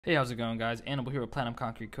Hey, how's it going, guys? Annable here with Platinum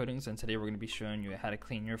Concrete Coatings, and today we're going to be showing you how to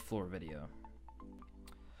clean your floor video.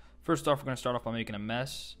 First off, we're going to start off by making a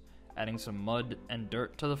mess, adding some mud and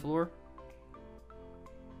dirt to the floor.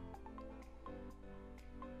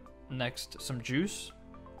 Next, some juice.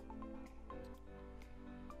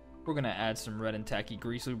 We're going to add some red and tacky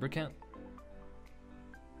grease lubricant.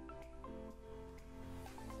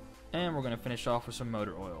 And we're going to finish off with some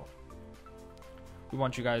motor oil. We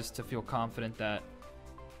want you guys to feel confident that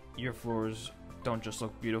your floors don't just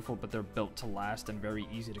look beautiful, but they're built to last and very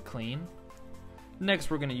easy to clean.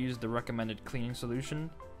 Next, we're going to use the recommended cleaning solution,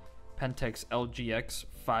 Pentex LGX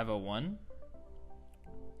 501.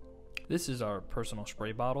 This is our personal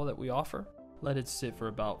spray bottle that we offer. Let it sit for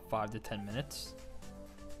about 5 to 10 minutes.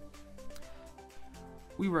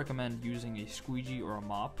 We recommend using a squeegee or a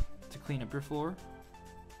mop to clean up your floor.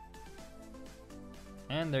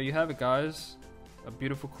 And there you have it, guys. A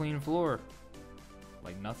beautiful clean floor,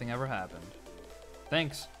 like nothing ever happened.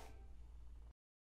 Thanks.